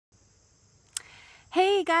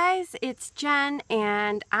Hey guys, it's Jen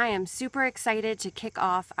and I am super excited to kick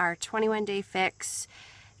off our 21 Day Fix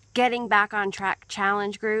Getting Back on Track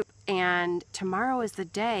challenge group, and tomorrow is the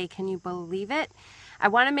day. Can you believe it? I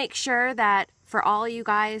want to make sure that for all you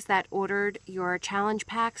guys that ordered your challenge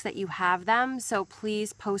packs that you have them, so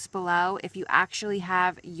please post below if you actually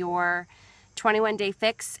have your 21 Day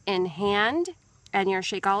Fix in hand and your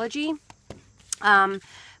Shakeology.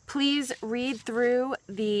 Please read through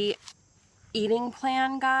the eating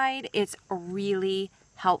plan guide. It's really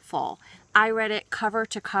helpful. I read it cover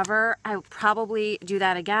to cover. I will probably do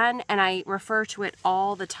that again, and I refer to it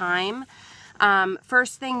all the time.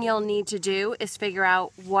 First thing you'll need to do is figure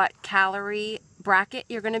out what calorie bracket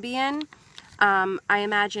you're going to be in. I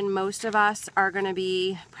imagine most of us are going to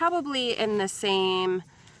be probably in the same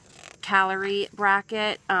calorie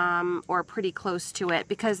bracket or pretty close to it,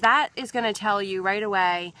 because that is going to tell you right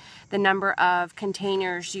away the number of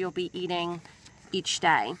containers you'll be eating each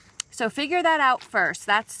day. So figure that out first.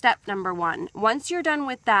 That's step number one. Once you're done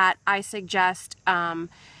with that, I suggest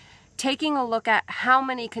taking a look at how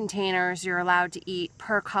many containers you're allowed to eat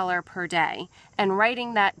per color per day and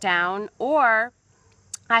writing that down. Or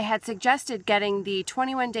I had suggested getting the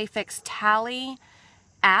 21 Day Fix Tally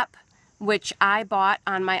app, which I bought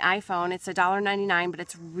on my iPhone. It's $1.99, but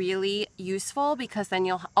it's really useful because then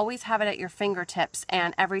you'll always have it at your fingertips,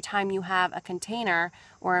 and every time you have a container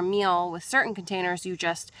or a meal with certain containers, you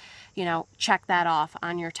just, check that off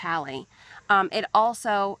on your tally. It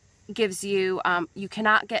also gives you, you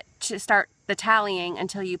cannot get to start the tallying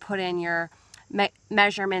until you put in your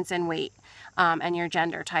measurements and weight and your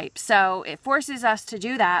gender type. So it forces us to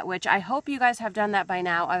do that, which I hope you guys have done that by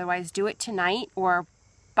now. Otherwise, do it tonight or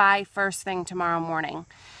by first thing tomorrow morning.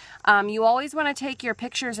 You always want to take your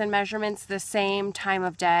pictures and measurements the same time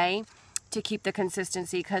of day to keep the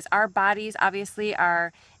consistency, because our bodies obviously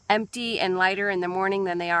are empty and lighter in the morning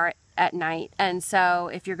than they are at night. And so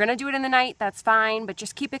if you're going to do it in the night, that's fine, but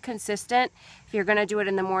just keep it consistent. If you're going to do it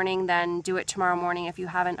in the morning, then do it tomorrow morning if you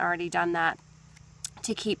haven't already done that,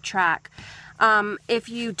 to keep track. If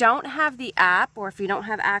you don't have the app, or if you don't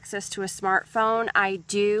have access to a smartphone, I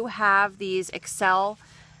do have these Excel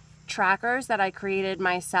trackers that I created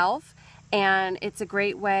myself, and it's a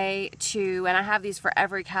great way to, and I have these for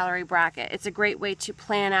every calorie bracket. It's a great way to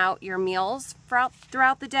plan out your meals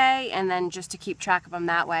throughout the day, and then just to keep track of them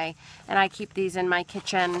that way. And I keep these in my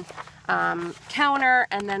kitchen counter,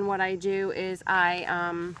 and then what I do is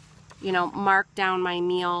I mark down my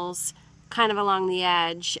meals kind of along the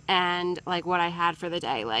edge, and like what I had for the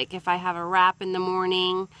day. Like if I have a wrap in the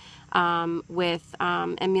morning,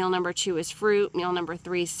 and meal number 2 is fruit, meal number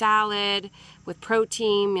 3 salad with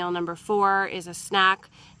protein, meal number 4 is a snack,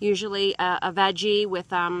 usually a veggie with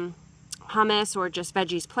hummus or just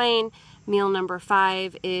veggies plain, meal number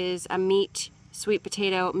 5 is a meat sweet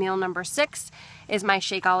potato, meal number 6 is my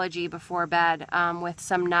Shakeology before bed with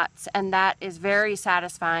some nuts, and that is very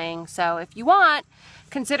satisfying. So if you want,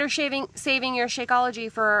 consider saving your Shakeology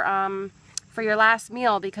for your last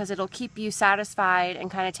meal, because it'll keep you satisfied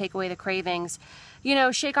and kind of take away the cravings.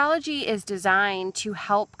 Shakeology is designed to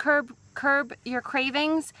help curb your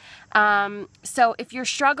cravings. So if you're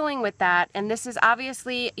struggling with that, and this is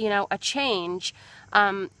obviously, a change,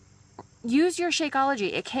 use your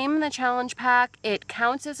Shakeology. It came in the challenge pack. It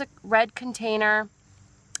counts as a red container,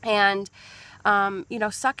 and,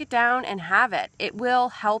 suck it down and have it. It will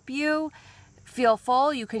help you feel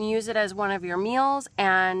full. You can use it as one of your meals,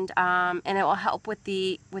 and it will help with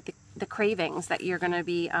the cravings that you're going to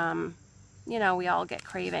be, we all get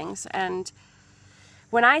cravings. And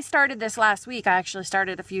when I started this last week, I actually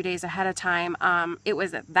started a few days ahead of time. It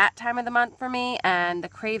was at that time of the month for me, and the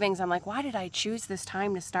cravings, I'm like, why did I choose this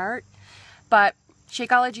time to start? But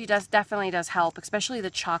Shakeology definitely does help, especially the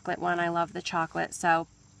chocolate one. I love the chocolate. So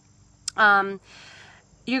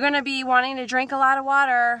you're going to be wanting to drink a lot of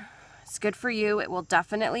water. It's good for you. It will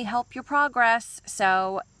definitely help your progress.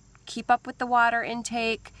 So keep up with the water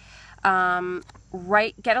intake. Get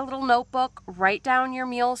a little notebook, write down your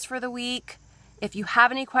meals for the week. If you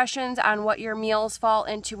have any questions on what your meals fall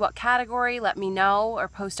into what category, let me know or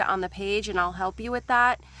post it on the page and I'll help you with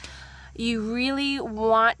that. You really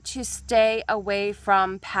want to stay away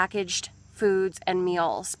from packaged foods and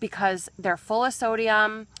meals because they're full of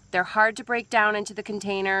sodium. They're hard to break down into the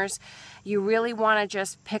containers. You really want to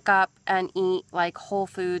just pick up and eat like whole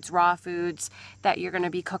foods, raw foods that you're going to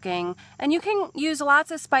be cooking. And you can use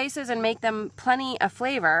lots of spices and make them plenty of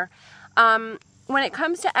flavor. When it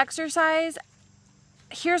comes to exercise,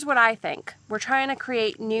 here's what I think. We're trying to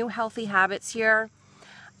create new healthy habits here.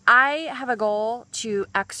 I have a goal to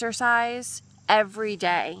exercise every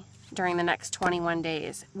day during the next 21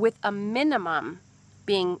 days with a minimum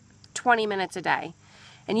being 20 minutes a day.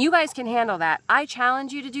 And you guys can handle that. I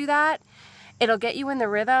challenge you to do that. It'll get you in the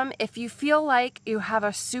rhythm. If you feel like you have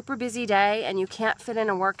a super busy day and you can't fit in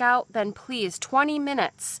a workout, then please, 20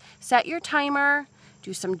 minutes. Set your timer,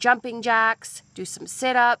 do some jumping jacks, do some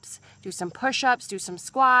sit-ups, do some push-ups, do some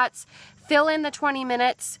squats. Fill in the 20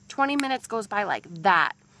 minutes. 20 minutes goes by like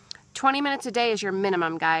that. 20 minutes a day is your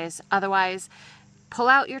minimum, guys. Otherwise, pull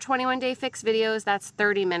out your 21-day fix videos. That's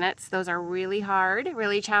 30 minutes. Those are really hard,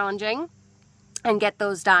 really challenging, and get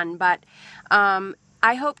those done. But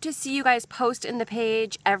I hope to see you guys post in the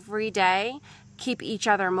page every day. Keep each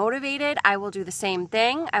other motivated. I will do the same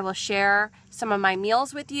thing. I will share some of my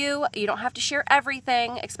meals with you. You don't have to share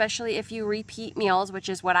everything, especially if you repeat meals, which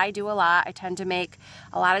is what I do a lot. I tend to make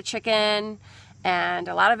a lot of chicken and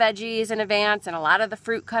a lot of veggies in advance and a lot of the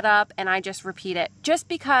fruit cut up, and I just repeat it just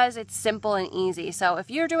because it's simple and easy. So if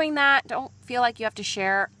you're doing that, don't feel like you have to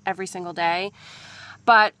share every single day.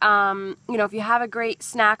 But, you know, if you have a great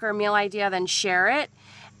snack or meal idea, then share it.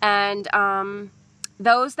 And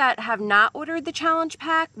those that have not ordered the challenge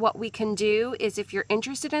pack, what we can do is, if you're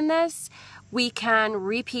interested in this, we can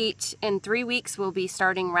repeat in 3 weeks. We'll be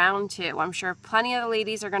starting round 2. I'm sure plenty of the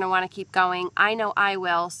ladies are going to want to keep going. I know I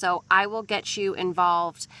will, so I will get you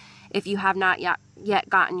involved. If you have not yet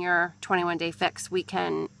gotten your 21-day fix, we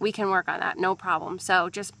can work on that, no problem. So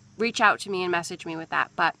just reach out to me and message me with that.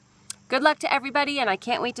 But good luck to everybody, and I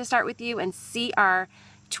can't wait to start with you and see our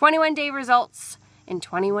 21-day results in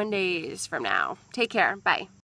 21 days from now. Take care. Bye.